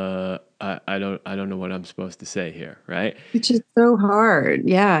 I don't know what I'm supposed to say here, right? Which is so hard.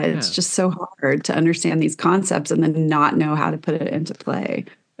 Yeah, it's just so hard to understand these concepts and then not know how to put it into play.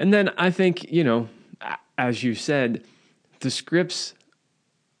 And then I think, as you said, the scripts,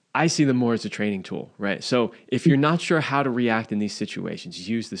 I see them more as a training tool, right? So if you're not sure how to react in these situations,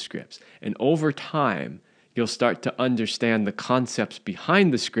 use the scripts. And over time, you'll start to understand the concepts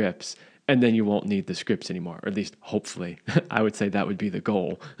behind the scripts, and then you won't need the scripts anymore, or at least hopefully. I would say that would be the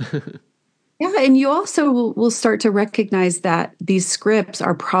goal. Yeah, and you also will start to recognize that these scripts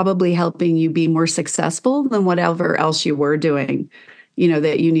are probably helping you be more successful than whatever else you were doing,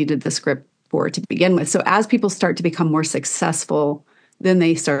 that you needed the script for to begin with. So as people start to become more successful, then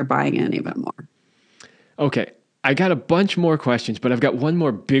they start buying in even more. Okay. I got a bunch more questions, but I've got one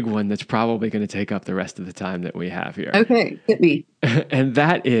more big one that's probably going to take up the rest of the time that we have here. Okay, hit me. And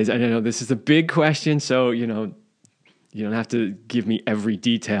that is, I know this is a big question, so, you don't have to give me every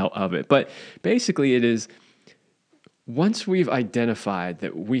detail of it. But basically, it is once we've identified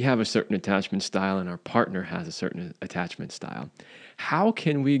that we have a certain attachment style and our partner has a certain attachment style, how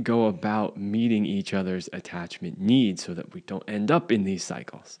can we go about meeting each other's attachment needs so that we don't end up in these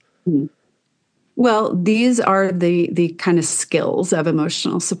cycles? Well, these are the kind of skills of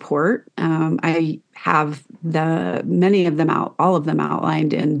emotional support. I have many of them all of them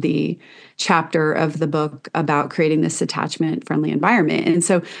outlined in the chapter of the book about creating this attachment friendly environment. And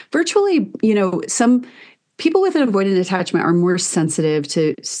so, virtually, some people with an avoidant attachment are more sensitive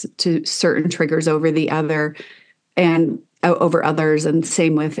to certain triggers over the other, and over others, and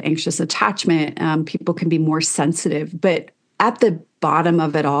same with anxious attachment. People can be more sensitive, but at the bottom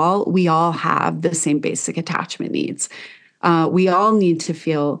of it all, we all have the same basic attachment needs. We all need to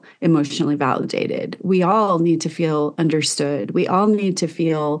feel emotionally validated. We all need to feel understood. We all need to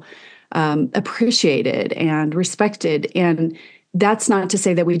feel appreciated and respected. And that's not to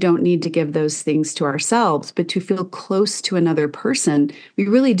say that we don't need to give those things to ourselves, but to feel close to another person, we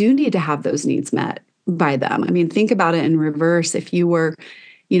really do need to have those needs met by them. I mean, think about it in reverse. If you were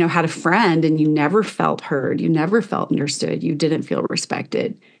had a friend and you never felt heard, you never felt understood, you didn't feel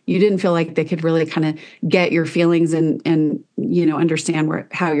respected, you didn't feel like they could really kind of get your feelings and understand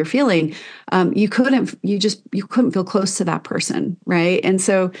how you're feeling, you couldn't feel close to that person, right? And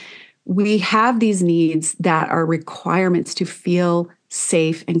so we have these needs that are requirements to feel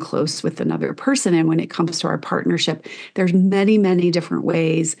safe and close with another person. And when it comes to our partnership, there's many, many different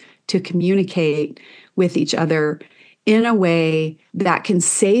ways to communicate with each other in a way that can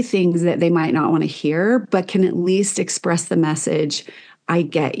say things that they might not want to hear, but can at least express the message, I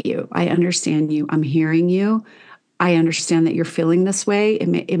get you, I understand you, I'm hearing you, I understand that you're feeling this way,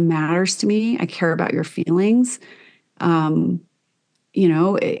 it matters to me, I care about your feelings.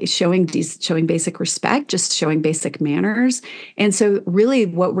 Showing basic respect, just showing basic manners. And so really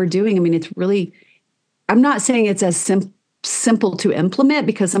what we're doing, I mean, it's really, I'm not saying it's as simple to implement,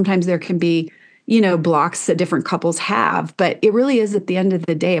 because sometimes there can be blocks that different couples have, but it really is at the end of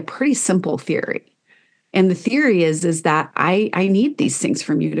the day a pretty simple theory. And the theory is that I need these things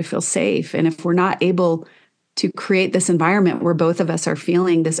from you to feel safe. And if we're not able to create this environment where both of us are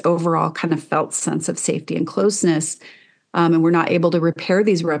feeling this overall kind of felt sense of safety and closeness, and we're not able to repair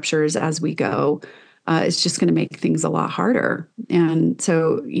these ruptures as we go, it's just going to make things a lot harder. And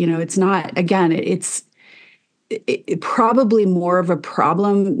so, it's not, again, it's probably more of a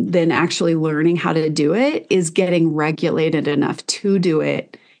problem than actually learning how to do it is getting regulated enough to do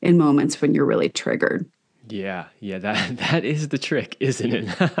it in moments when you're really triggered. Yeah, that is the trick, isn't it?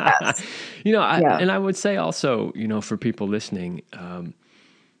 Yes. And I would say also, for people listening,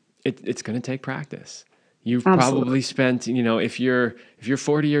 it's going to take practice. You've Absolutely. probably spent, if you're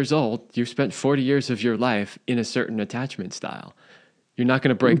 40 years old, you've spent 40 years of your life in a certain attachment style. You're not going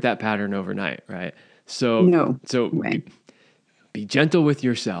to break that pattern overnight, right? So right. be gentle with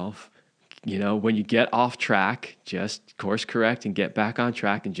yourself. When you get off track, just course correct and get back on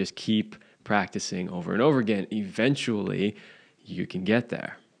track and just keep practicing over and over again. Eventually, you can get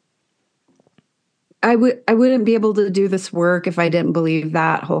there. I wouldn't be able to do this work if I didn't believe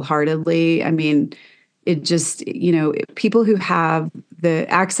that wholeheartedly. I mean, it just, people who have the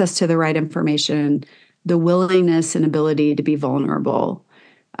access to the right information, the willingness and ability to be vulnerable,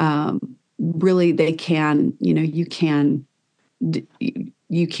 really they can, you can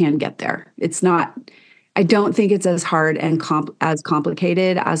get there. It's not, I don't think it's as hard and as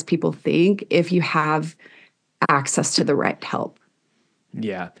complicated as people think if you have access to the right help.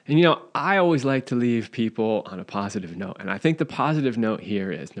 Yeah. And, I always like to leave people on a positive note. And I think the positive note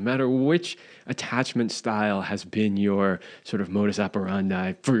here is no matter which attachment style has been your sort of modus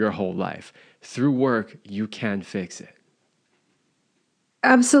operandi for your whole life, through work, you can fix it.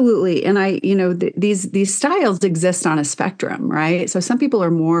 Absolutely. And these styles exist on a spectrum, right? So some people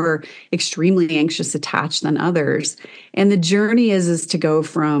are more extremely anxious attached than others. And the journey is to go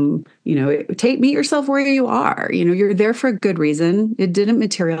from, meet yourself where you are. You're there for a good reason. It didn't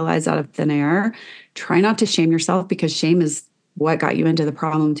materialize out of thin air. Try not to shame yourself, because shame is what got you into the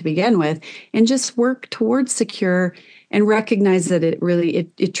problem to begin with. And just work towards secure and recognize that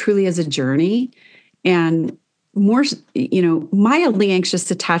it truly is a journey. And more, mildly anxious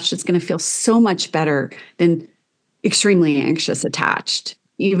attached is going to feel so much better than extremely anxious attached.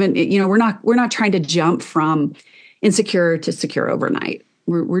 Even, we're not trying to jump from insecure to secure overnight.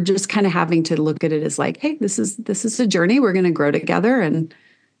 We're just kind of having to look at it as like, hey, this is a journey. We're going to grow together, and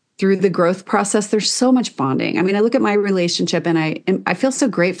through the growth process, there's so much bonding. I mean, I look at my relationship and I feel so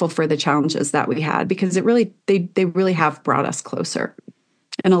grateful for the challenges that we had, because they really have brought us closer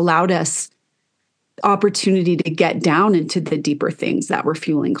and allowed us opportunity to get down into the deeper things that were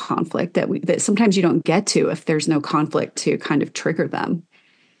fueling conflict that sometimes you don't get to if there's no conflict to kind of trigger them.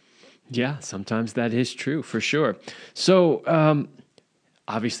 Yeah, sometimes that is true for sure. So,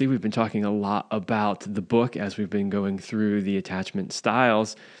 obviously, we've been talking a lot about the book as we've been going through the attachment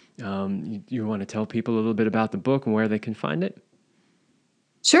styles. You want to tell people a little bit about the book and where they can find it?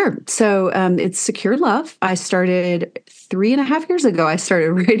 Sure. So it's Secure Love. I started 3.5 years ago. I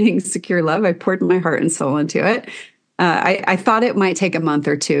started writing Secure Love. I poured my heart and soul into it. I thought it might take a month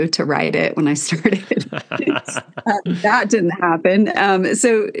or two to write it when I started. That didn't happen.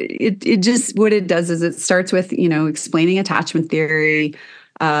 So it just, what it does is it starts with, explaining attachment theory.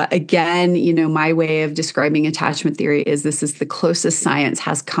 Again, my way of describing attachment theory is this is the closest science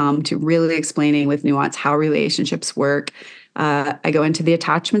has come to really explaining with nuance how relationships work. I go into the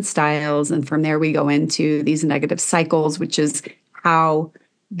attachment styles, and from there we go into these negative cycles, which is how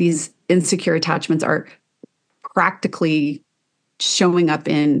these insecure attachments are practically showing up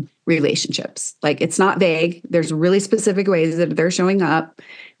in relationships. Like, it's not vague. There's really specific ways that they're showing up.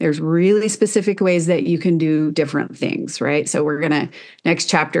 There's really specific ways that you can do different things, right? So next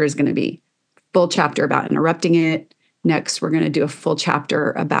chapter is going to be full chapter about interrupting it. Next, we're going to do a full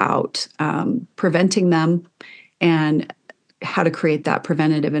chapter about preventing them and how to create that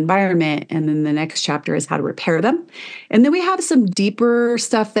preventative environment. And then the next chapter is how to repair them. And then we have some deeper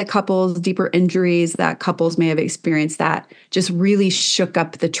stuff deeper injuries that couples may have experienced that just really shook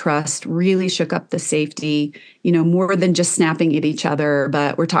up the trust, really shook up the safety, more than just snapping at each other,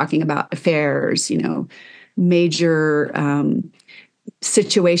 but we're talking about affairs, major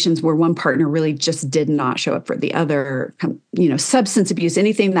situations where one partner really just did not show up for the other, substance abuse,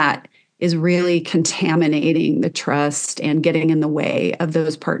 anything that is really contaminating the trust and getting in the way of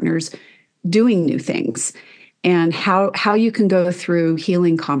those partners doing new things, and how you can go through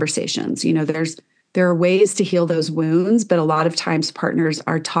healing conversations. There are ways to heal those wounds, but a lot of times partners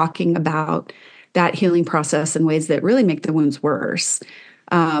are talking about that healing process in ways that really make the wounds worse.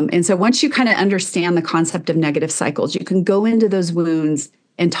 And so once you kind of understand the concept of negative cycles, you can go into those wounds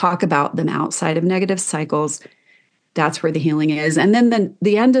and talk about them outside of negative cycles. That's where the healing is. And then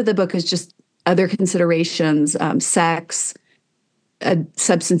the end of the book is just other considerations, sex,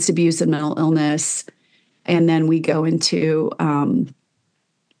 substance abuse and mental illness. And then we go into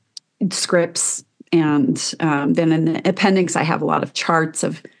scripts. And then in the appendix, I have a lot of charts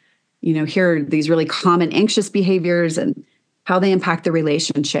of, here are these really common anxious behaviors and how they impact the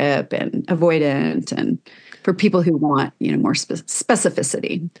relationship, and avoidant, and for people who want, more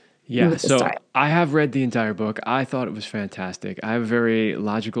specificity. Yeah, so I have read the entire book. I thought it was fantastic. I have a very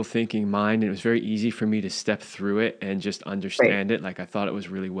logical thinking mind, and it was very easy for me to step through it and just understand it. Like, I thought it was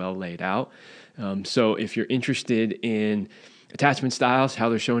really well laid out. So if you're interested in attachment styles, how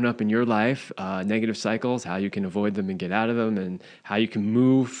they're showing up in your life, negative cycles, how you can avoid them and get out of them, and how you can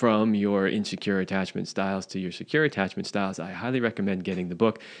move from your insecure attachment styles to your secure attachment styles, I highly recommend getting the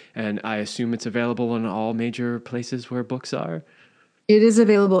book. And I assume it's available in all major places where books are. It is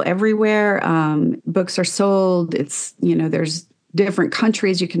available everywhere. Books are sold. It's, there's different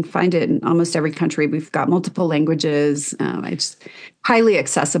countries. You can find it in almost every country. We've got multiple languages. It's highly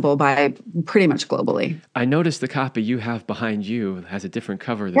accessible by pretty much globally. I noticed the copy you have behind you has a different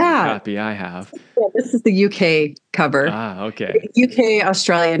cover than the copy I have. Yeah, this is the UK cover. Okay. UK,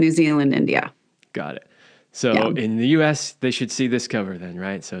 Australia, New Zealand, India. Got it. So in the US, they should see this cover then,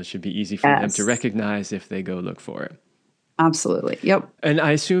 right? So it should be easy for them to recognize if they go look for it. Absolutely. Yep. And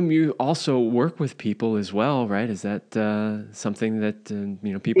I assume you also work with people as well, right? Is that something that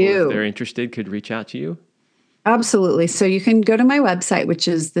people, if they're interested, could reach out to you? Absolutely. So you can go to my website, which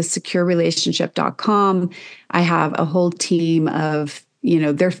is thesecurerelationship.com. I have a whole team of,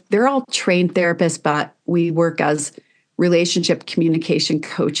 they're all trained therapists, but we work as relationship communication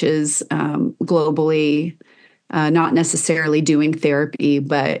coaches globally, not necessarily doing therapy,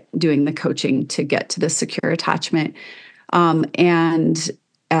 but doing the coaching to get to the secure attachment. I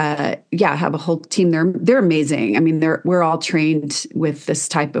have a whole team. They're amazing. I mean, we're all trained with this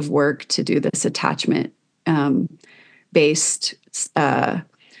type of work to do this attachment based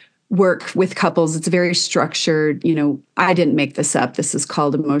work with couples. It's very structured. I didn't make this up. This is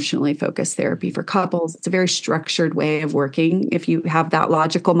called emotionally focused therapy for couples. It's a very structured way of working. If you have that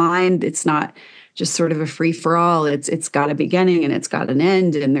logical mind, it's not just sort of a free for all. It's got a beginning and it's got an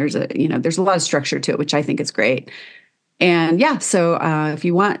end, and there's a lot of structure to it, which I think is great. And so if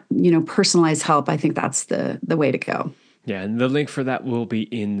you want, personalized help, I think that's the way to go. Yeah, and the link for that will be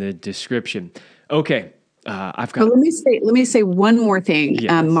in the description. Okay, I've got. But let me say one more thing.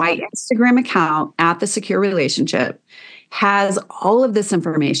 Yes. My Instagram account at The Secure Relationship has all of this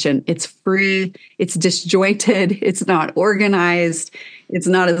information. It's free. It's disjointed. It's not organized. It's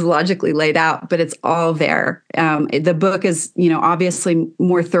not as logically laid out, but it's all there. The book is, obviously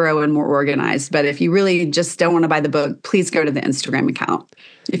more thorough and more organized. But if you really just don't want to buy the book, please go to the Instagram account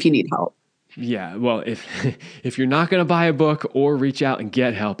if you need help. Yeah, well, if you're not going to buy a book or reach out and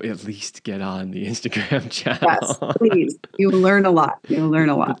get help, at least get on the Instagram channel. Yes, please. You'll learn a lot.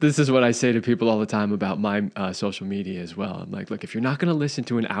 This is what I say to people all the time about my social media as well. I'm like, look, if you're not going to listen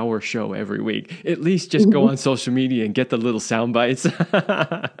to an hour show every week, at least just go on social media and get the little sound bites.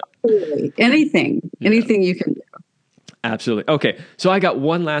 Absolutely. Anything you can do. Absolutely. Okay, so I got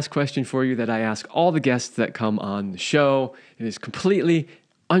one last question for you that I ask all the guests that come on the show. It is completely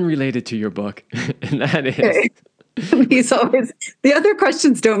unrelated to your book, and that is... Okay. The other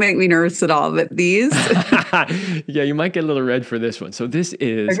questions don't make me nervous at all, but these... Yeah, you might get a little red for this one. So this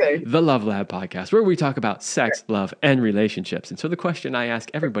is the Love Lab podcast, where we talk about sex, love, and relationships. And so the question I ask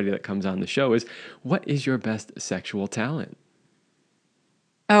everybody that comes on the show is, what is your best sexual talent?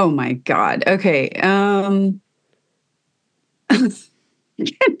 Oh my God. Okay. I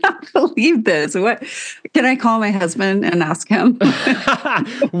cannot believe this. What can I call my husband and ask him?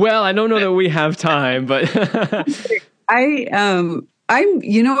 Well, I don't know that we have time, but I'm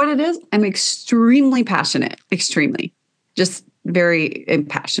you know what it is? I'm extremely passionate. Extremely. Just very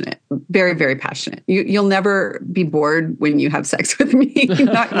passionate. Very, very passionate. You'll never be bored when you have sex with me.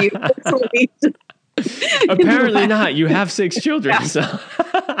 Not you. Apparently not. You have 6 children. Yeah. So.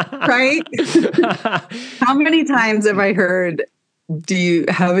 Right? How many times have I heard, do you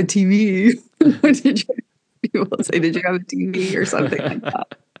have a TV? People say, did you have a TV or something like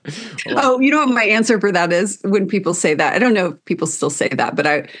that? Well, you know what my answer for that is when people say that? I don't know if people still say that, but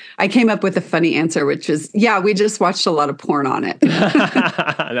I came up with a funny answer, which is, yeah, we just watched a lot of porn on it.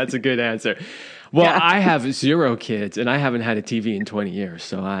 That's a good answer. Well, yeah. I have 0 kids and I haven't had a TV in 20 years,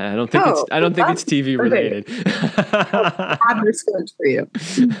 so I don't think it's TV related. I'm respect for you.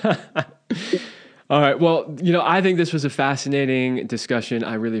 All right. Well, I think this was a fascinating discussion.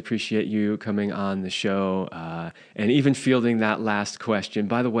 I really appreciate you coming on the show and even fielding that last question.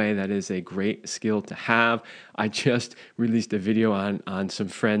 By the way, that is a great skill to have. I just released a video on some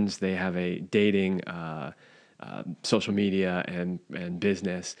friends. They have a dating social media and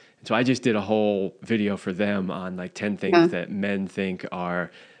business. And so I just did a whole video for them on like 10 things that men think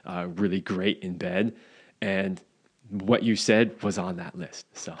are really great in bed. And what you said was on that list.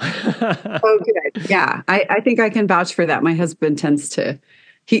 So. Oh, good. Yeah. I think I can vouch for that. My husband tends to,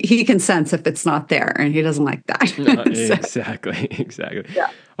 he can sense if it's not there and he doesn't like that. Exactly.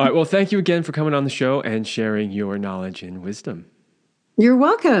 Yeah. All right. Well, thank you again for coming on the show and sharing your knowledge and wisdom. You're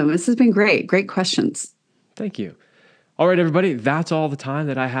welcome. This has been great. Great questions. Thank you. All right, everybody. That's all the time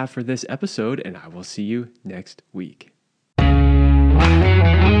that I have for this episode, and I will see you next week.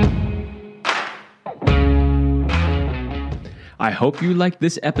 I hope you liked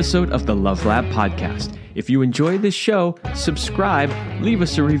this episode of the Love Lab podcast. If you enjoyed this show, subscribe, leave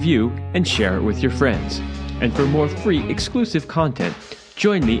us a review, and share it with your friends. And for more free exclusive content,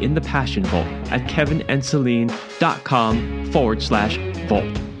 join me in the Passion Vault at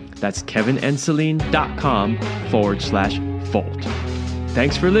kevinandceline.com/vault. That's kevinandceline.com/vault.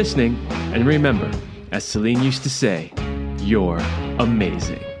 Thanks for listening, and remember, as Celine used to say, you're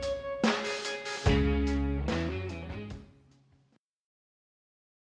amazing.